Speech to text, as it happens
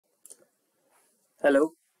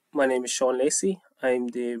Hello, my name is Sean Lacey. I'm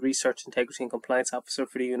the Research Integrity and Compliance Officer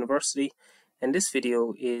for the University, and this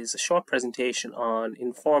video is a short presentation on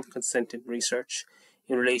informed consent in research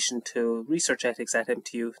in relation to research ethics at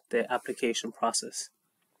MTU, the application process.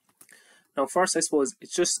 Now first, I suppose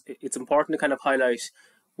it's important to kind of highlight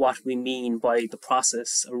what we mean by the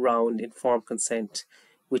process around informed consent,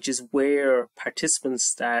 which is where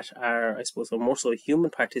participants that are, I suppose, or more so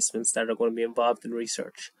human participants that are going to be involved in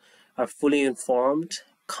research are fully informed,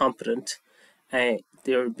 competent, and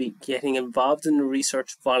they'll be getting involved in the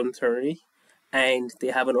research voluntarily, and they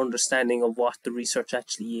have an understanding of what the research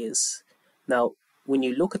actually is. Now, when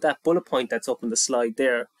you look at that bullet point that's up on the slide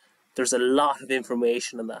there's a lot of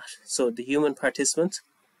information in that. So the human participant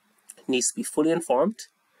needs to be fully informed,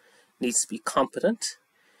 needs to be competent,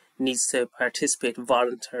 needs to participate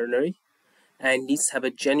voluntarily, and needs to have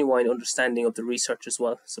a genuine understanding of the research as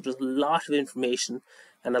well. So there's a lot of information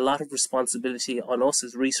and a lot of responsibility on us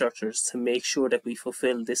as researchers to make sure that we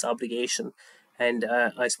fulfill this obligation and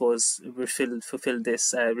I suppose fulfill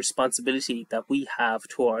this responsibility that we have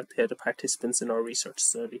toward the participants in our research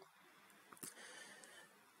study.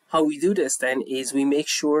 How we do this then is we make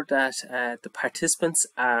sure that the participants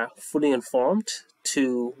are fully informed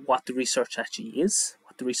to what the research actually is,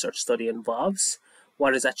 what the research study involves,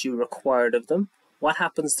 what is actually required of them, what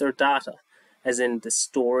happens to their data, as in the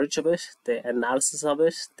storage of it, the analysis of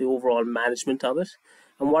it, the overall management of it,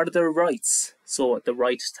 and what are their rights. So the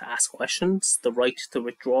right to ask questions, the right to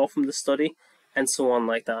withdraw from the study, and so on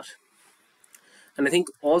like that. And I think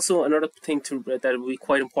also another thing that would be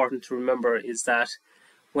quite important to remember is that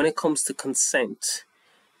when it comes to consent,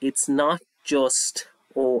 it's not just,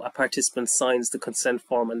 a participant signs the consent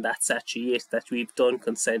form and that's actually it, that we've done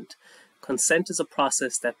consent. Consent is a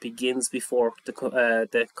process that begins before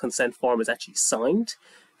the consent form is actually signed,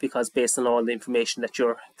 because based on all the information that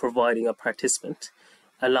you're providing a participant,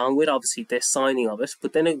 along with obviously the signing of it,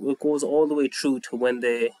 but then it goes all the way through to when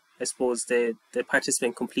the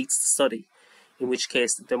participant completes the study, in which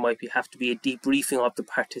case there might have to be a debriefing of the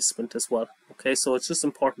participant as well. Okay, so it's just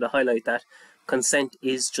important to highlight that consent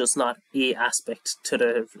is just not a aspect to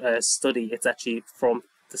the study, it's actually from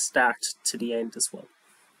the start to the end as well.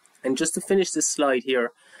 And just to finish this slide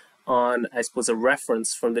here on, I suppose, a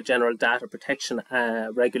reference from the General Data Protection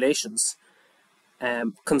Regulations,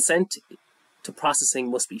 consent to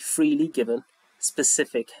processing must be freely given,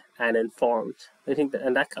 specific and informed. I think that,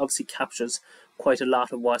 and that obviously captures quite a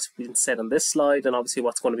lot of what's been said on this slide and obviously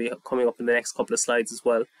what's going to be coming up in the next couple of slides as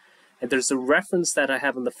well. And there's a reference that I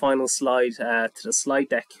have on the final slide to the slide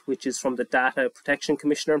deck, which is from the Data Protection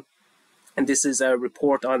Commissioner. And this is a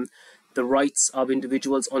report on the rights of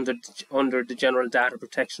individuals under the General Data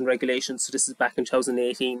Protection Regulations. So this is back in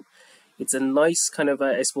 2018. It's a nice kind of,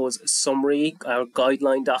 I suppose, summary or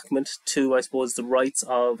guideline document to, I suppose, the rights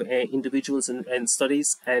of individuals in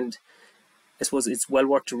studies, and I suppose it's well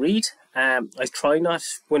worth to read. I try not,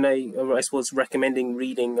 when I suppose, recommending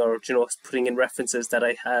reading or, putting in references that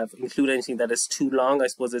I have, include anything that is too long. I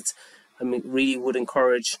suppose really would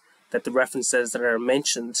encourage that the references that are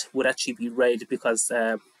mentioned would actually be read, because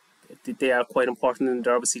they are quite important and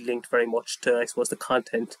they're obviously linked very much to, I suppose, the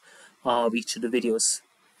content of each of the videos.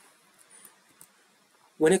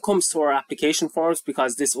 When it comes to our application forms,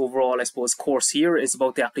 because this overall, I suppose, course here is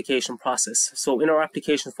about the application process. So in our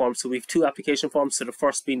application forms, so we have two application forms. So the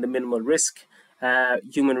first being the minimal risk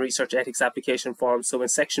human research ethics application form. So in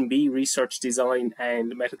section B, research design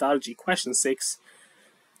and methodology, question 6,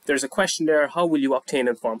 there's a question there: how will you obtain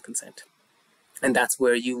informed consent? And that's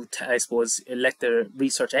where you, I suppose, let the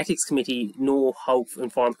Research Ethics Committee know how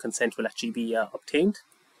informed consent will actually be obtained.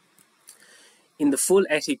 In the full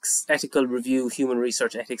ethical review human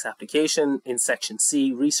research ethics application, in section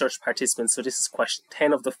C, research participants, so this is question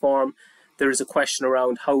 10 of the form, there is a question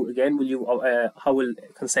around how, again, how will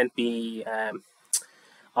consent be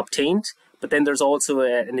obtained? But then there's also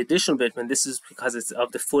an additional bit, and this is because it's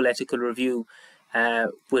of the full ethical review,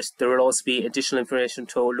 but there will also be additional information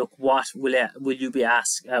to look what will you be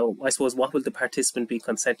asked, I suppose, what will the participant be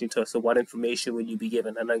consenting to, so what information will you be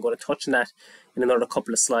given, and I'm going to touch on that in another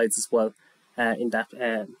couple of slides as well in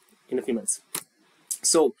a few minutes.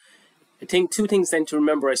 So I think two things then to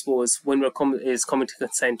remember, I suppose, when we're coming to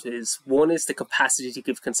consent is, one is the capacity to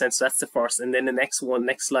give consent, so that's the first, and then the next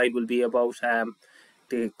slide will be about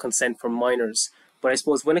the consent for minors. But I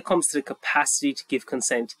suppose when it comes to the capacity to give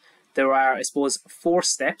consent, there are, I suppose, 4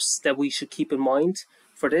 steps that we should keep in mind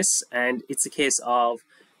for this, and it's a case of,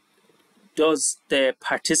 does the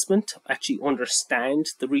participant actually understand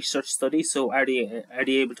the research study? So are they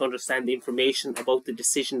able to understand the information about the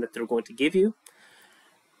decision that they're going to give you?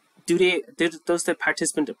 does the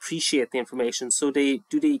participant appreciate the information? So are they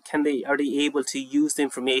able to use the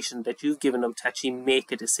information that you've given them to actually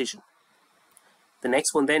make a decision? The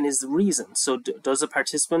next one then is the reason. So does the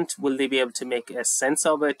participant, will they be able to make a sense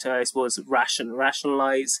of it, I suppose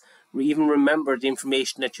rationalize, or even remember the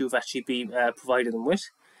information that you've actually provided them with?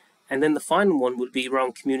 And then the final one would be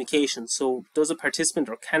around communication. So does a participant,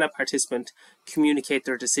 or can a participant, communicate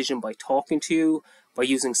their decision by talking to you, by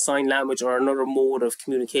using sign language or another mode of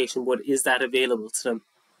communication? What is that available to them?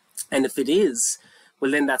 And if it is,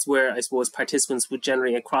 well, then that's where I suppose participants would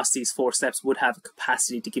generally, across these 4 steps, would have a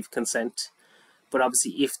capacity to give consent. But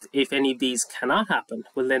obviously, if any of these cannot happen,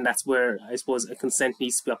 well, then that's where I suppose a consent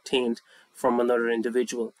needs to be obtained from another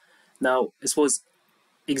individual. Now, I suppose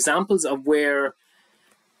examples of where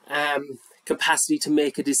capacity to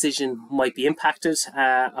make a decision might be impacted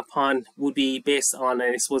upon would be based on,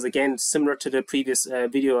 and I suppose again similar to the previous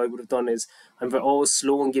video I would have done, is I'm always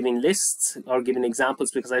slow in giving lists or giving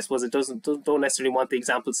examples, because I suppose it don't necessarily want the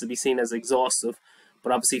examples to be seen as exhaustive,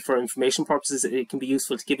 but obviously for information purposes it can be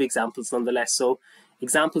useful to give examples nonetheless. So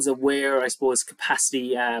examples of where I suppose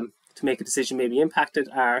capacity to make a decision may be impacted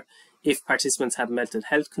are if participants have mental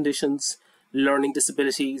health conditions, learning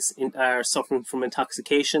disabilities, are suffering from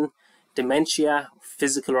intoxication, dementia,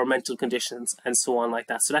 physical or mental conditions, and so on like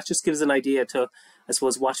that. So that just gives an idea to, I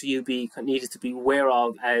suppose, what you needed to be aware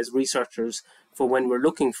of as researchers for when we're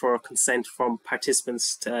looking for consent from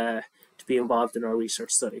participants to be involved in our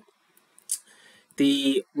research study.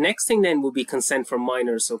 The next thing then will be consent for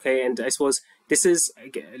minors, okay? And I suppose this is,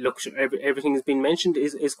 look, everything that's been mentioned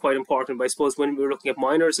is quite important, but I suppose when we're looking at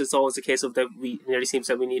minors, it's always a case of that it nearly seems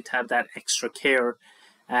that we need to have that extra care.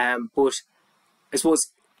 But I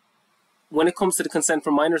suppose when it comes to the consent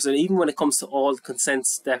for minors, and even when it comes to all the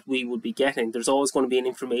consents that we would be getting, there's always going to be an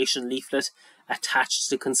information leaflet attached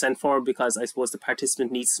to the consent form, because I suppose the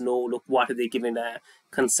participant needs to know, look, what are they giving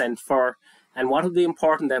consent for? And what will be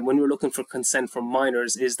important then when you're looking for consent from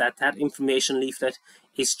minors is that that information leaflet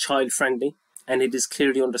is child-friendly and it is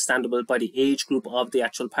clearly understandable by the age group of the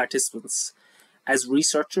actual participants. As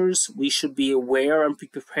researchers, we should be aware and be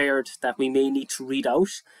prepared that we may need to read out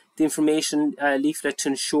the information leaflet to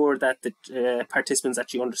ensure that the participants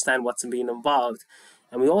actually understand what's being involved.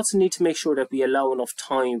 And we also need to make sure that we allow enough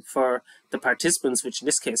time for the participants, which in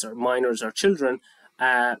this case are minors or children,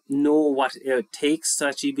 know what it takes to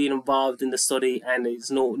actually be involved in the study and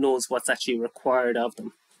knows what's actually required of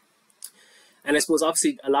them. And I suppose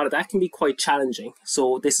obviously a lot of that can be quite challenging.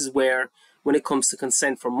 So this is where, when it comes to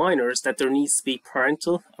consent for minors, that there needs to be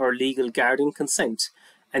parental or legal guardian consent,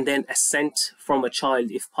 and then assent from a child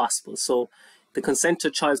if possible. So the consent to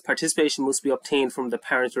a child's participation must be obtained from the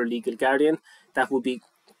parent or legal guardian. That would be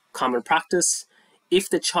common practice. If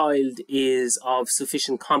the child is of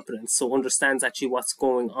sufficient competence, so understands actually what's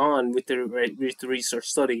going on with the research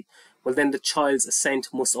study, well then the child's assent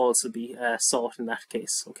must also be sought in that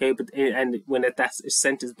case, okay? And when that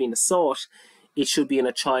assent is being sought, it should be in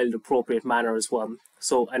a child-appropriate manner as well.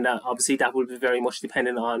 So, and obviously that will be very much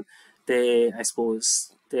dependent on the, I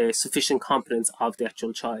suppose, the sufficient competence of the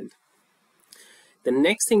actual child. The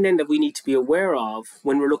next thing then that we need to be aware of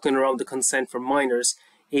when we're looking around the consent for minors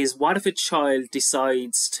is, what if a child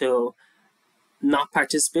decides to not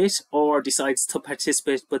participate or decides to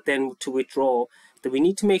participate but then to withdraw? That we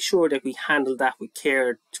need to make sure that we handle that with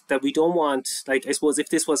care, that we don't want, like, I suppose if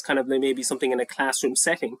this was kind of maybe something in a classroom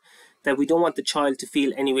setting, that we don't want the child to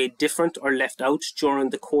feel any way different or left out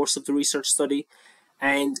during the course of the research study.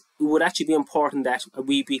 And it would actually be important that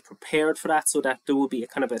we be prepared for that, so that there will be a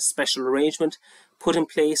kind of a special arrangement put in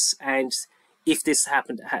place. And if this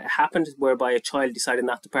happened whereby a child decided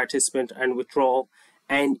not to participate and withdraw,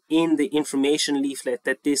 and in the information leaflet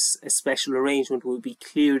that this special arrangement will be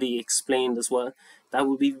clearly explained as well. That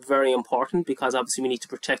will be very important, because obviously we need to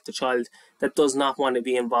protect the child that does not want to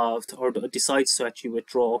be involved or decides to actually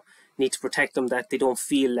withdraw. We need to protect them that they don't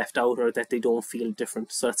feel left out or that they don't feel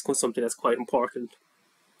different. So that's something that's quite important.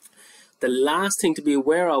 The last thing to be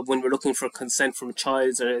aware of when we're looking for consent from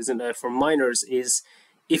from minors is,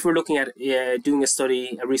 if we're looking at doing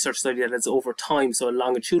a research study that is over time, so a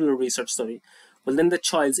longitudinal research study, well then the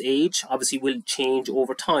child's age obviously will change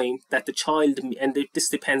over time. That the child, and this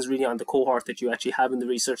depends really on the cohort that you actually have in the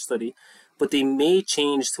research study, but they may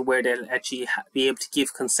change to where they'll actually be able to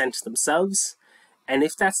give consent themselves. And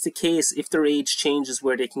if that's the case, if their age changes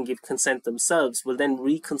where they can give consent themselves, well then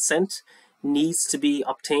re-consent needs to be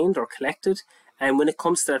obtained or collected, And when it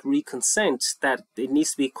comes to that re-consent, that it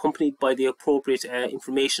needs to be accompanied by the appropriate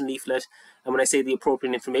information leaflet. And when I say the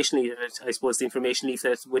appropriate information leaflet, I suppose the information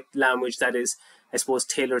leaflet with language that is, I suppose,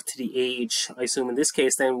 tailored to the age. I assume in this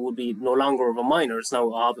case then would be no longer of a minor, it's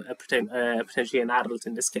now of potentially an adult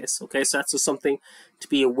in this case. Okay, so that's just something to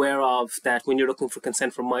be aware of, that when you're looking for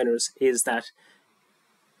consent from minors, is that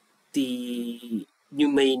you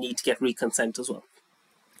may need to get re-consent as well.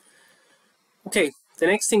 Okay, the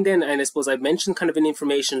next thing then, and I suppose I've mentioned kind of an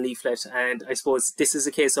information leaflet, and I suppose this is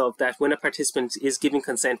a case of that when a participant is giving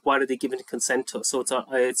consent, what are they giving consent to? So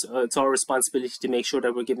it's our responsibility to make sure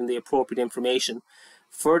that we're giving the appropriate information.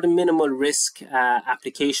 For the minimal risk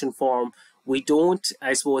application form, we don't,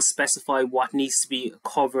 I suppose, specify what needs to be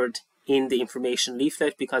covered in the information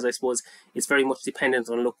leaflet, because I suppose it's very much dependent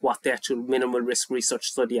on what the actual minimal risk research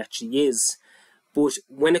study actually is. But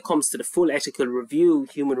when it comes to the full ethical review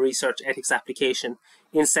human research ethics application,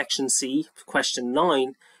 in section C, question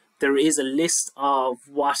 9, there is a list of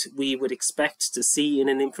what we would expect to see in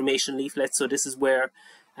an information leaflet. So this is where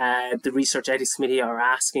the Research Ethics Committee are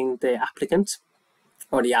asking the applicant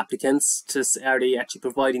or the applicants are they actually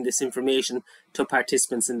providing this information to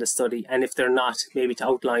participants in the study, and if they're not, maybe to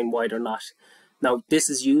outline why they're not. Now, this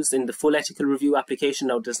is used in the full ethical review application.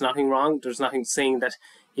 Now, there's nothing wrong. There's nothing saying that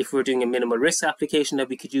if we're doing a minimal risk application that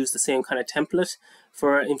we could use the same kind of template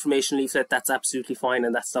for information leaflet. That's absolutely fine,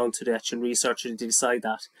 and that's down to the actual researcher to decide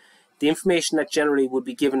that. The information that generally would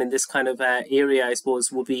be given in this kind of area, I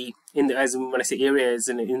suppose, would be, when I say area, is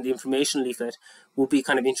in the information leaflet, would be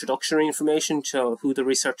kind of introductory information to who the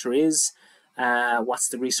researcher is, what's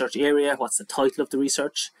the research area, what's the title of the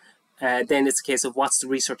research. Then it's a case of what's the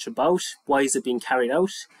research about, why is it being carried out,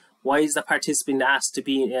 why is the participant asked to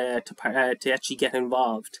be to actually get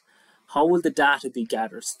involved, how will the data be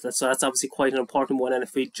gathered. So that's obviously quite an important one. And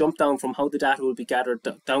if we jump down from how the data will be gathered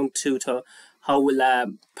down to how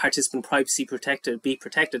will participant privacy be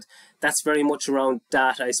protected, that's very much around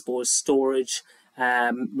data, I suppose, storage,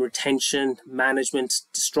 retention, management,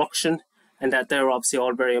 destruction. And that they're obviously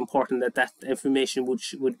all very important, that information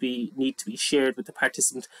would need to be shared with the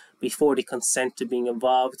participant before they consent to being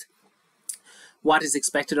involved. What is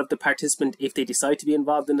expected of the participant if they decide to be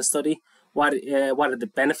involved in the study? What are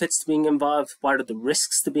the benefits to being involved? What are the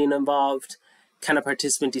risks to being involved? Can a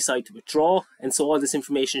participant decide to withdraw? And so all this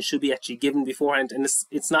information should be actually given beforehand. And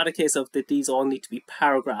it's not a case of that these all need to be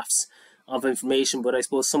paragraphs of information, but I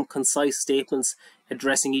suppose some concise statements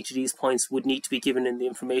addressing each of these points would need to be given in the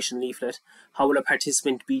information leaflet. How will a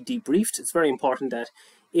participant be debriefed? It's very important that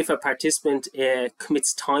if a participant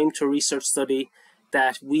commits time to a research study,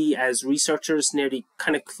 that we as researchers nearly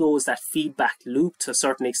kind of close that feedback loop to a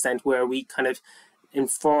certain extent, where we kind of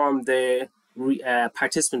inform the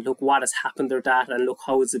participant, look what has happened to their data, and look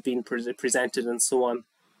how is it being presented, and so on.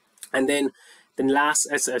 And then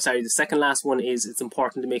the second last one is it's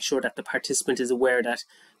important to make sure that the participant is aware that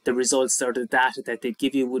the results or the data that they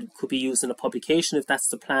give you could be used in a publication if that's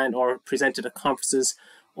the plan, or presented at conferences,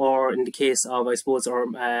 or in the case of, I suppose, our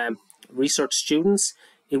research students,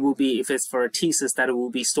 it will be, if it's for a thesis, that it will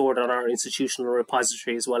be stored on our institutional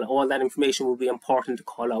repository as well. All that information will be important to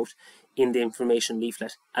call out in the information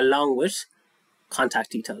leaflet, along with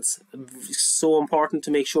contact details. So important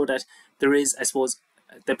to make sure that there is, I suppose,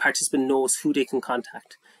 the participant knows who they can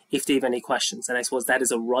contact if they have any questions. And I suppose that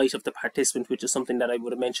is a right of the participant, which is something that I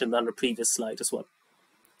would have mentioned on the previous slide as well.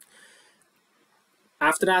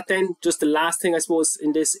 After that then, just the last thing I suppose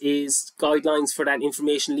in this is guidelines for that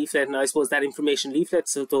information leaflet. And I suppose that information leaflet,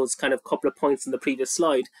 so those kind of couple of points in the previous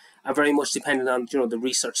slide, are very much dependent on, you know, the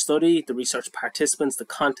research study, the research participants, the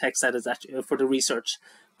context that is actually for the research.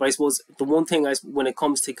 But I suppose the one thing when it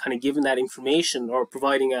comes to kind of giving that information or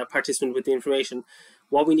providing a participant with the information,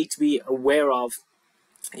 what we need to be aware of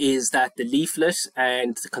is that the leaflet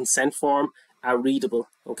and the consent form are readable,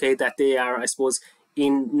 okay? That they are, I suppose,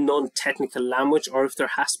 in non-technical language, or if there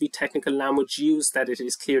has to be technical language used, that it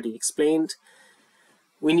is clearly explained.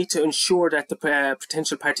 We need to ensure that the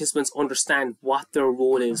potential participants understand what their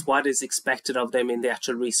role is, what is expected of them in the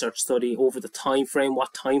actual research study over the time frame,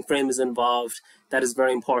 what time frame is involved. That is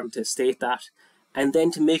very important to state that. And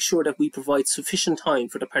then to make sure that we provide sufficient time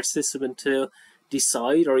for the participant to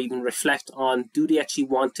decide or even reflect on, do they actually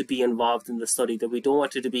want to be involved in the study? That we don't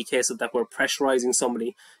want it to be a case of that we're pressurizing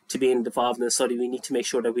somebody to be involved in the study. We need to make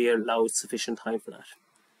sure that we allow sufficient time for that.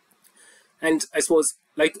 And I suppose,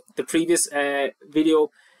 like the previous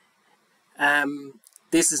video,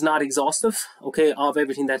 This is not exhaustive, okay, of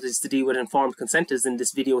everything that is to do with informed consent. Is in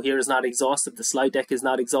this video here is not exhaustive. The slide deck is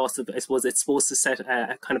not exhaustive. I suppose it's supposed to set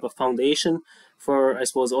a kind of a foundation for, I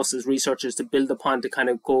suppose, us as researchers to build upon, to kind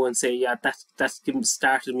of go and say, yeah, that's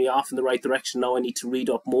started me off in the right direction. Now I need to read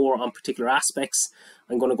up more on particular aspects.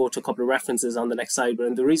 I'm going to go to a couple of references on the next slide.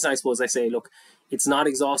 But the reason I suppose I say, look, it's not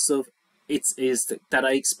exhaustive. Is that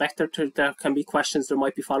I expect there can be questions, there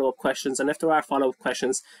might be follow-up questions, and if there are follow-up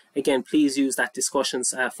questions, again, please use that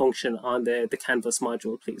discussions function on the Canvas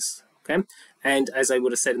module, please. Okay, and as I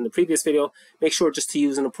would have said in the previous video, make sure just to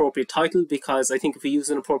use an appropriate title, because I think if we use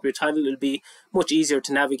an appropriate title, it'll be much easier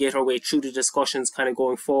to navigate our way through the discussions kind of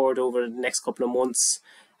going forward over the next couple of months,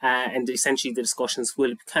 and essentially the discussions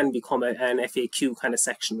can become an FAQ kind of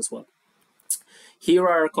section as well. Here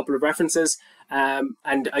are a couple of references,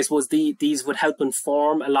 and I suppose these would help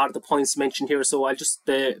inform a lot of the points mentioned here. So I'll just,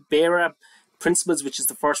 the BERA principles, which is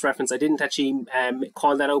the first reference, I didn't actually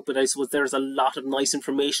call that out, but I suppose there's a lot of nice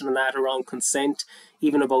information on that around consent,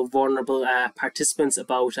 even about vulnerable participants,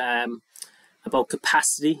 about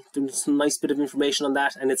capacity. There's a nice bit of information on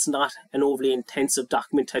that, and it's not an overly intensive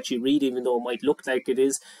document that you read, even though it might look like it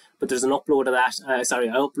is. But there's an upload of that. I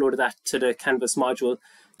uploaded that to the Canvas module.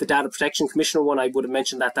 The Data Protection Commissioner one, I would have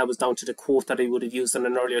mentioned that was down to the quote that I would have used on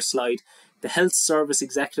an earlier slide. The Health Service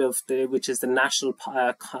Executive, which is the National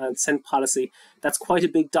Consent Policy, that's quite a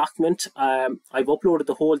big document. I've uploaded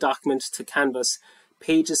the whole document to Canvas.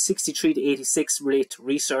 Pages 63 to 86 relate to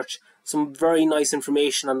research. Some very nice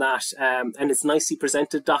information on that, and it's nicely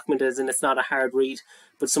presented document, as in it's not a hard read,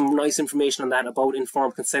 but some nice information on that about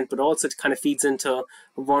informed consent, but also it kind of feeds into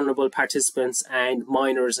vulnerable participants and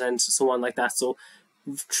minors and so on like that. So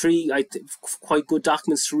quite good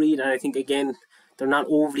documents to read, and I think again they're not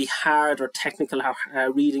overly hard or technical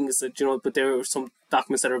readings, you know, but there are some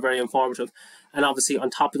documents that are very informative. And obviously on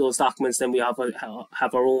top of those documents, then we have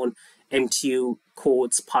our own MTU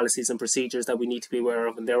codes, policies and procedures that we need to be aware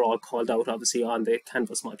of, and they're all called out obviously on the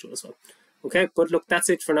Canvas module as well. Okay, but look, that's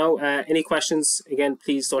it for now. Any questions, again,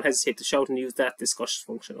 please don't hesitate to shout and use that discussion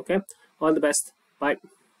function. Okay, all the best. Bye.